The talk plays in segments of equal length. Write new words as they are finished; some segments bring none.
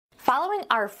Following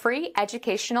our free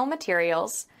educational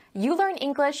materials, you learn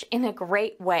English in a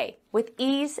great way with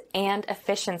ease and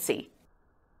efficiency.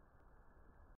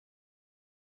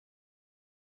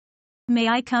 May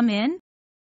I come in?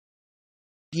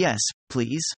 Yes,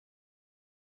 please.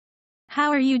 How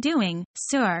are you doing,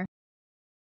 sir?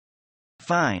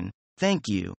 Fine, thank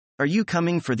you. Are you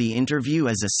coming for the interview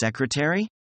as a secretary?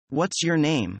 What's your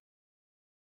name?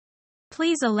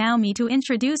 Please allow me to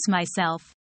introduce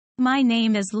myself. My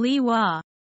name is Li Hua.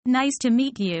 Nice to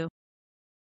meet you.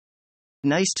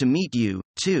 Nice to meet you,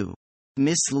 too.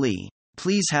 Miss Lee,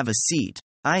 please have a seat.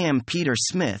 I am Peter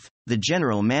Smith, the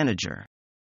general manager.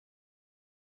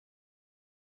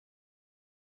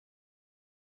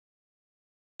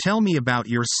 Tell me about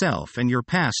yourself and your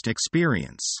past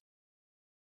experience.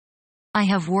 I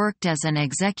have worked as an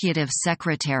executive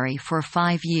secretary for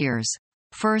 5 years,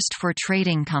 first for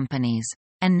trading companies,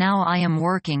 and now I am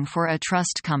working for a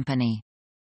trust company.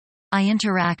 I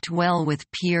interact well with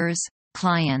peers,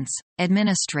 clients,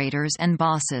 administrators and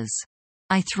bosses.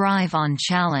 I thrive on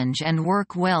challenge and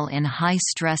work well in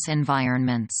high-stress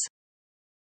environments.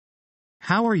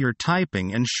 How are your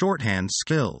typing and shorthand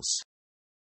skills?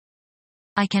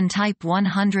 I can type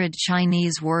 100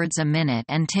 Chinese words a minute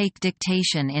and take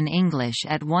dictation in English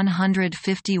at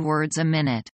 150 words a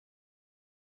minute.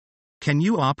 Can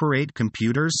you operate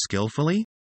computers skillfully?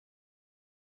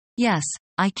 Yes,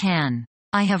 I can.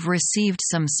 I have received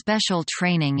some special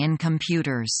training in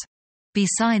computers.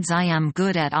 Besides, I am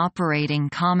good at operating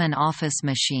common office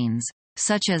machines,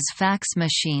 such as fax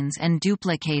machines and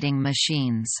duplicating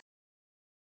machines.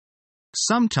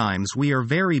 Sometimes we are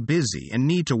very busy and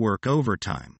need to work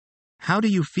overtime. How do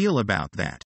you feel about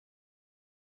that?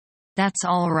 That's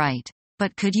all right,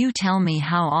 but could you tell me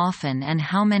how often and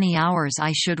how many hours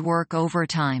I should work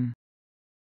overtime?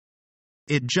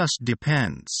 It just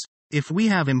depends. If we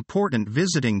have important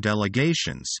visiting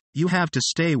delegations, you have to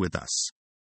stay with us.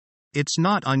 It's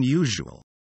not unusual.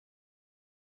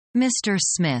 Mr.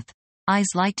 Smith, I'd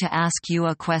like to ask you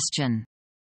a question.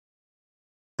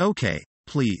 Okay,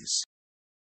 please.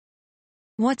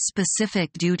 What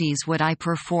specific duties would I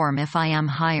perform if I am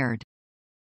hired?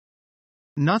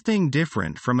 Nothing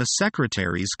different from a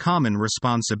secretary's common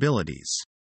responsibilities.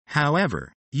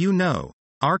 However,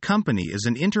 our company is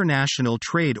an international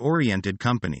trade-oriented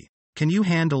company. Can you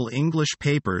handle English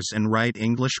papers and write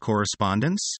English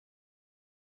correspondence?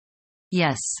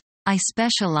 Yes. I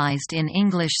specialized in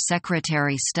English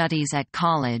secretary studies at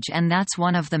college, and that's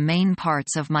one of the main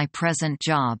parts of my present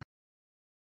job.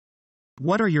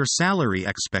 What are your salary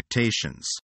expectations?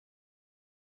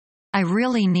 I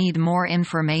really need more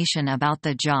information about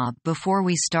the job before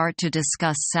we start to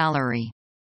discuss salary.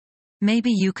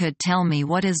 Maybe you could tell me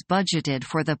what is budgeted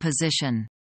for the position.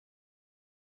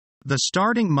 The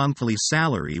starting monthly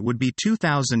salary would be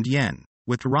 2,000 yen,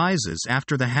 with rises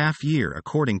after the half year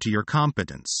according to your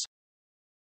competence.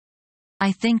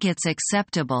 I think it's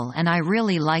acceptable and I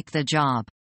really like the job.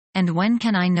 And when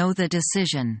can I know the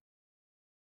decision?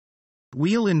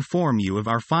 We'll inform you of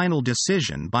our final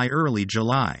decision by early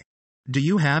July. Do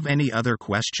you have any other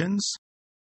questions?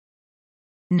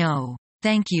 No,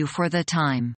 thank you for the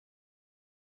time.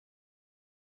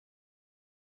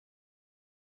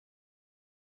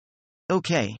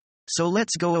 Okay, so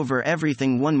let's go over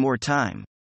everything one more time.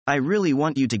 I really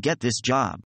want you to get this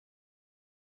job.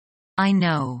 I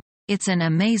know. It's an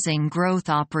amazing growth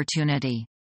opportunity.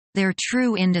 They're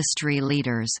true industry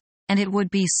leaders, and it would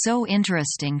be so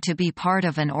interesting to be part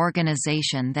of an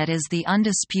organization that is the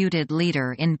undisputed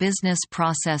leader in business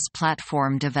process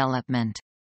platform development.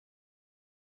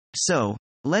 So,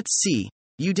 let's see,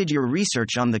 you did your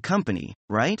research on the company,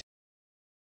 right?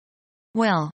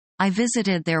 Well, I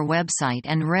visited their website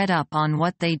and read up on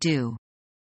what they do.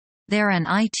 They're an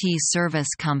IT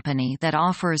service company that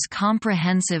offers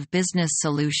comprehensive business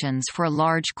solutions for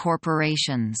large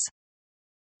corporations.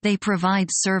 They provide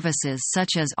services such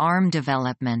as ARM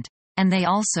development, and they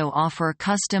also offer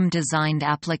custom-designed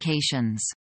applications.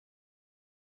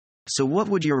 So what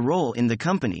would your role in the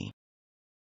company?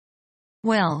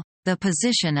 Well, the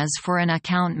position is for an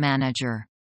account manager.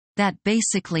 That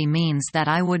basically means that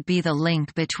I would be the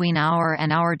link between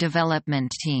our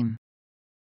development team.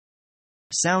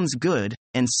 Sounds good,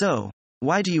 and so,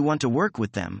 why do you want to work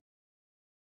with them?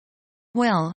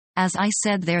 Well, as I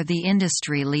said, they're the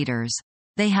industry leaders.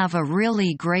 They have a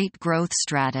really great growth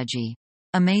strategy,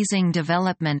 amazing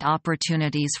development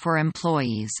opportunities for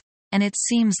employees, and it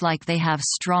seems like they have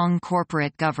strong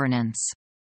corporate governance.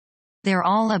 They're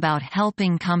all about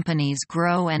helping companies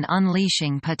grow and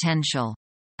unleashing potential.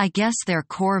 I guess their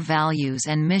core values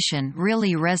and mission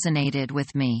really resonated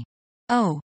with me.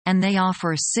 Oh, And they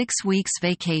offer 6 weeks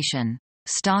vacation,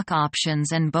 stock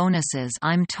options and bonuses.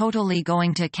 I'm totally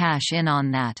going to cash in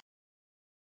on that.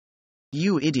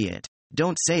 You idiot.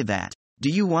 Don't say that. Do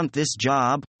you want this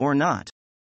job, or not?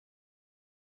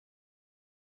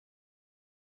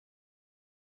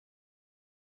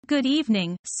 Good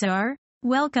evening, sir.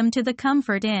 Welcome to the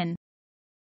Comfort Inn.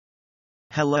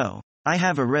 Hello. I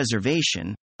have a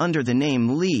reservation, under the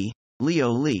name Lee, Leo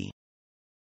Lee.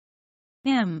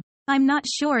 I'm not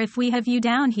sure if we have you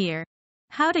down here.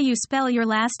 How do you spell your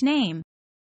last name?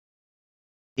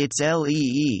 It's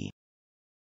Lee.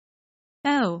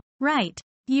 Oh, right.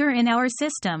 You're in our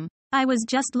system. I was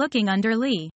just looking under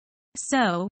Lee.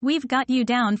 So, we've got you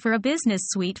down for a business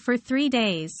suite for 3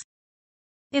 days.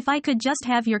 If I could just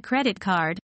have your credit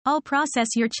card, I'll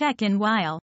process your check in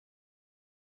while.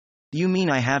 You mean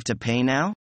I have to pay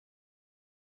now?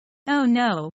 Oh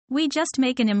no, we just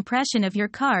make an impression of your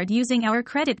card using our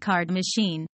credit card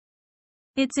machine.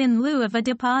 It's in lieu of a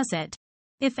deposit.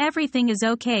 If everything is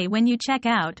okay when you check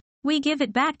out, we give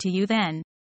it back to you then.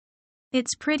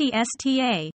 It's pretty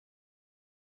STA.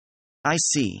 I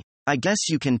see. I guess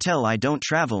you can tell I don't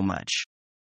travel much.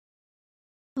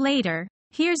 Later.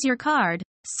 Here's your card,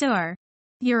 sir.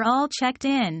 You're all checked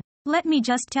in. Let me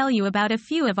just tell you about a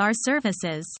few of our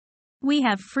services. We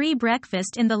have free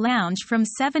breakfast in the lounge from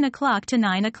 7 o'clock to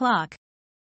 9 o'clock.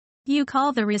 You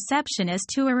call the receptionist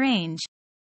to arrange.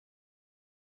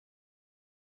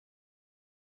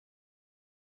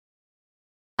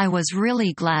 I was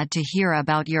really glad to hear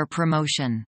about your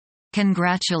promotion.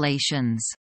 Congratulations.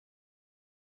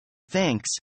 Thanks,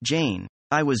 Jane.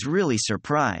 I was really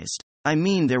surprised. I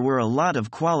mean, there were a lot of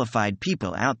qualified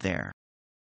people out there.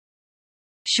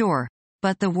 Sure,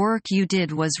 but the work you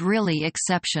did was really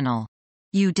exceptional.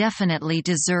 You definitely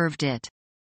deserved it.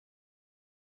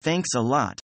 Thanks a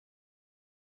lot.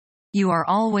 You are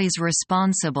always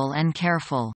responsible and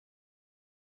careful.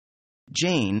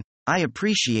 Jane, I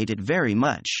appreciate it very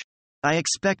much. I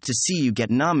expect to see you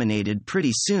get nominated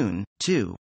pretty soon,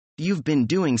 too. You've been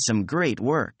doing some great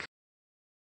work.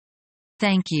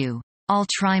 Thank you. I'll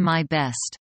try my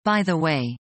best. By the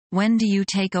way, when do you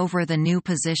take over the new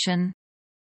position?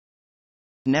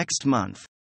 Next month.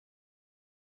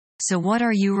 So what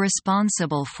are you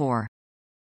responsible for?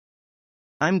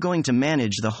 I'm going to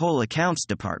manage the whole accounts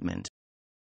department.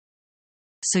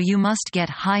 So you must get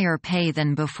higher pay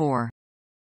than before.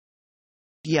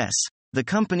 Yes, the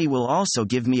company will also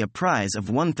give me a prize of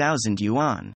 1,000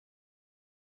 yuan.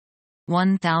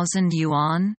 1,000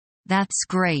 yuan? That's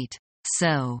great.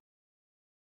 So.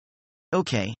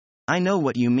 Okay, I know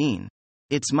what you mean.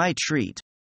 It's my treat.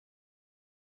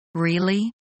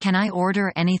 Really? Can I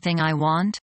order anything I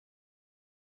want?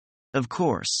 Of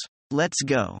course. Let's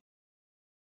go.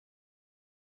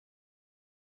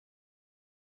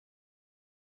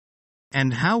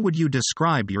 And how would you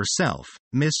describe yourself,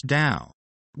 Miss Dao?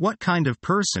 What kind of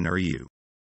person are you?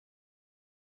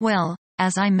 Well,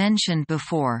 as I mentioned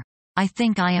before, I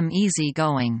think I am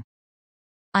easygoing.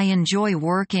 I enjoy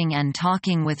working and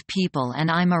talking with people, and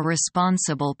I'm a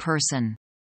responsible person.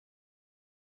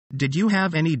 Did you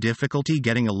have any difficulty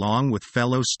getting along with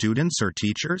fellow students or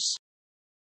teachers?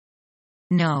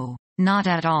 No, not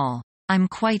at all. I'm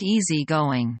quite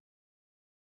easygoing.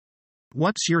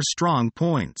 What's your strong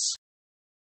points?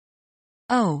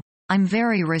 Oh, I'm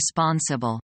very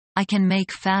responsible. I can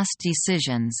make fast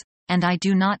decisions, and I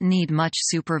do not need much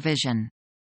supervision.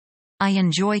 I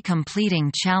enjoy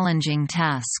completing challenging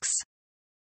tasks.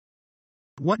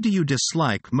 What do you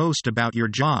dislike most about your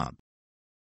job?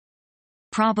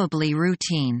 Probably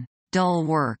routine, dull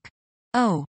work.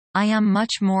 Oh, I am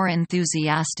much more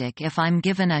enthusiastic if I'm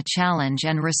given a challenge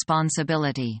and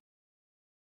responsibility.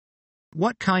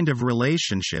 What kind of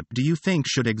relationship do you think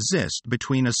should exist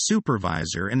between a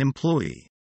supervisor and employee?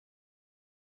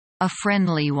 A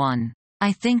friendly one.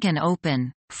 I think an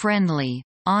open, friendly,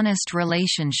 honest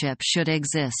relationship should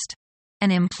exist.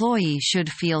 An employee should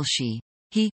feel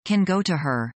he can go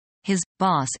to his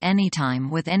boss anytime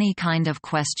with any kind of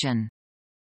question.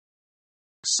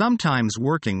 Sometimes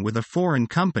working with a foreign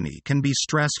company can be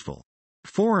stressful.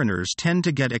 Foreigners tend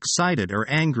to get excited or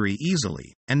angry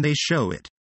easily, and they show it.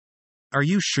 Are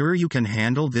you sure you can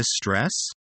handle this stress?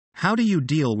 How do you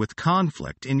deal with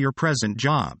conflict in your present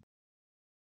job?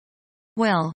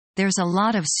 Well, there's a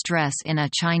lot of stress in a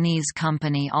Chinese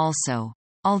company also,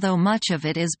 although much of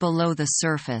it is below the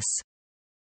surface.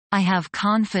 I have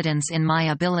confidence in my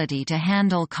ability to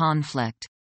handle conflict.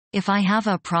 If I have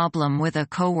a problem with a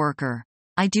coworker,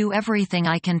 I do everything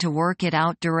I can to work it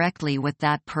out directly with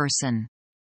that person.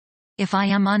 If I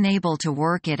am unable to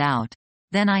work it out,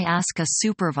 then I ask a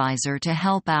supervisor to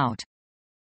help out.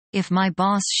 If my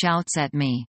boss shouts at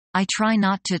me, I try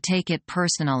not to take it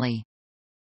personally.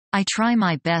 I try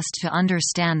my best to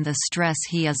understand the stress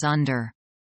he is under.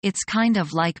 It's kind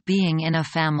of like being in a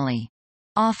family.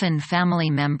 Often family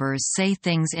members say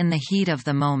things in the heat of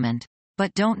the moment,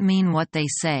 but don't mean what they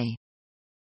say.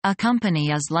 A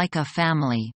company is like a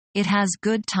family. It has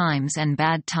good times and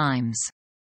bad times.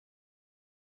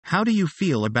 How do you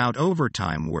feel about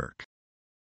overtime work?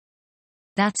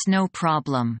 That's no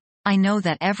problem. I know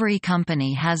that every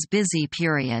company has busy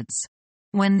periods.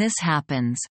 When this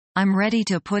happens, I'm ready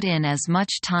to put in as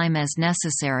much time as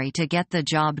necessary to get the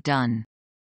job done.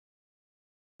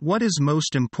 What is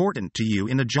most important to you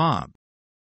in a job?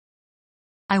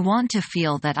 I want to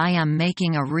feel that I am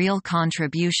making a real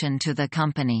contribution to the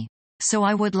company, so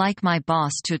I would like my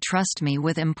boss to trust me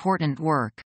with important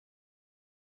work.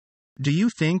 Do you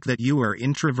think that you are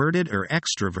introverted or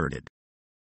extroverted?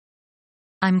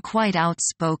 I'm quite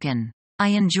outspoken. I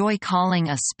enjoy calling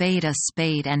a spade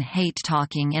and hate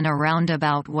talking in a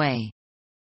roundabout way.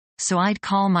 So I'd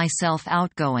call myself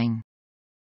outgoing.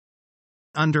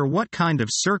 Under what kind of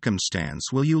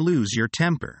circumstance will you lose your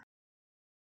temper?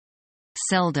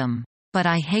 Seldom. But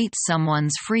I hate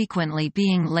someone's frequently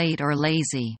being late or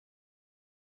lazy.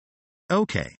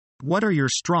 Okay. What are your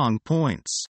strong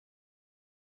points?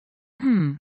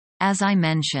 As I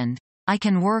mentioned, I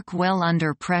can work well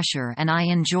under pressure and I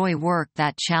enjoy work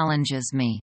that challenges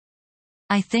me.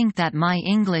 I think that my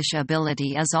English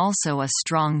ability is also a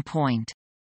strong point.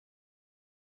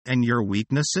 And your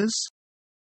weaknesses?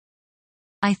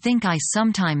 I think I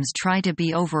sometimes try to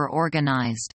be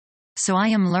over-organized. So I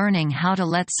am learning how to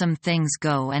let some things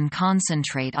go and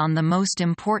concentrate on the most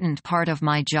important part of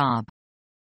my job.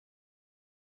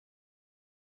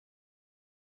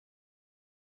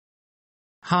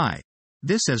 Hi.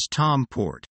 This is Tom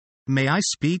Port. May I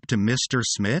speak to Mr.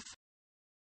 Smith?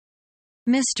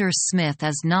 Mr. Smith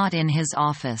is not in his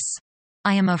office.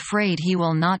 I am afraid he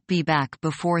will not be back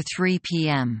before 3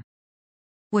 p.m.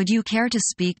 Would you care to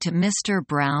speak to Mr.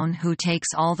 Brown, who takes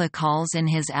all the calls in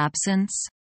his absence?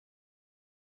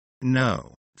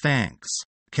 No, thanks.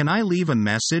 Can I leave a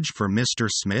message for Mr.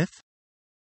 Smith?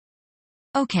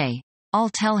 Okay,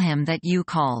 I'll tell him that you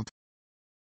called.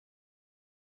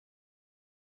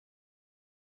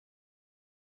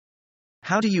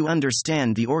 How do you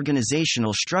understand the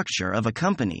organizational structure of a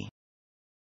company?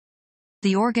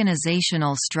 The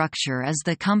organizational structure is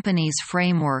the company's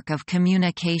framework of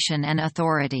communication and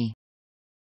authority.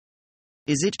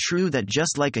 Is it true that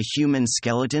just like a human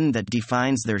skeleton that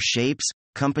defines their shapes,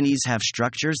 companies have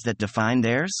structures that define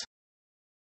theirs?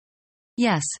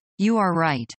 Yes, you are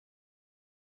right.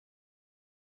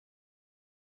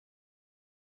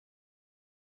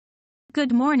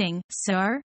 Good morning,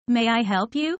 sir. May I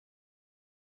help you?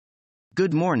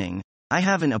 Good morning. I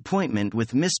have an appointment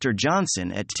with Mr.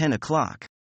 Johnson at 10 o'clock.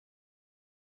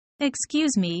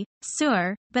 Excuse me,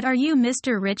 sir, but are you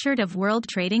Mr. Richard of World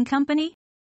Trading Company?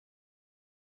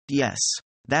 Yes,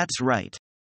 that's right.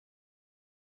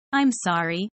 I'm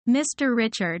sorry, Mr.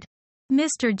 Richard.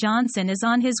 Mr. Johnson is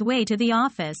on his way to the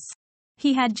office.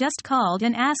 He had just called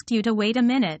and asked you to wait a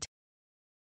minute.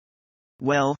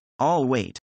 Well, I'll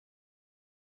wait.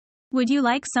 Would you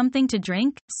like something to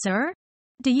drink, sir?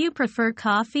 Do you prefer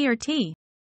coffee or tea?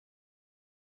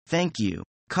 Thank you.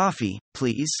 Coffee,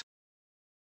 please.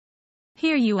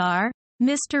 Here you are,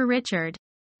 Mr. Richard.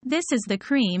 This is the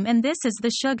cream and this is the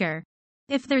sugar.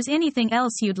 If there's anything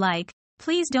else you'd like,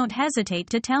 please don't hesitate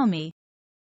to tell me.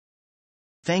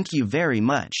 Thank you very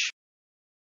much.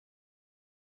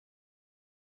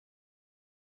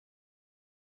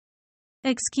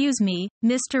 Excuse me,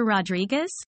 Mr.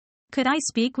 Rodriguez? Could I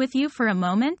speak with you for a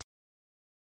moment?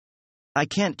 I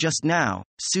can't just now,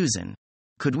 Susan.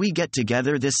 Could we get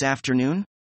together this afternoon?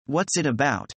 What's it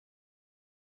about?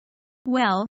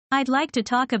 Well, I'd like to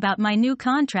talk about my new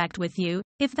contract with you,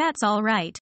 if that's all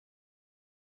right.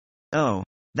 Oh,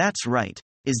 that's right.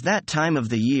 Is that time of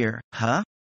the year, huh?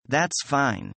 That's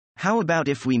fine. How about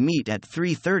if we meet at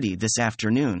 3:30 this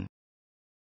afternoon?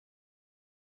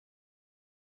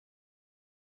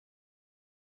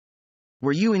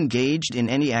 Were you engaged in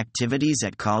any activities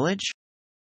at college?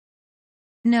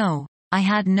 No, I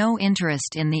had no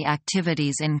interest in the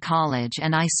activities in college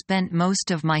and I spent most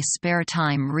of my spare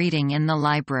time reading in the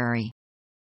library.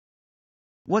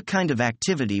 What kind of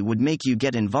activity would make you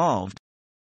get involved?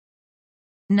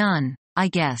 None, I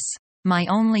guess. My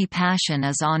only passion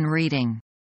is on reading.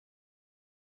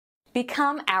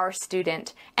 Become our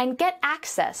student and get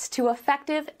access to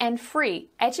effective and free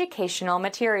educational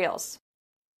materials.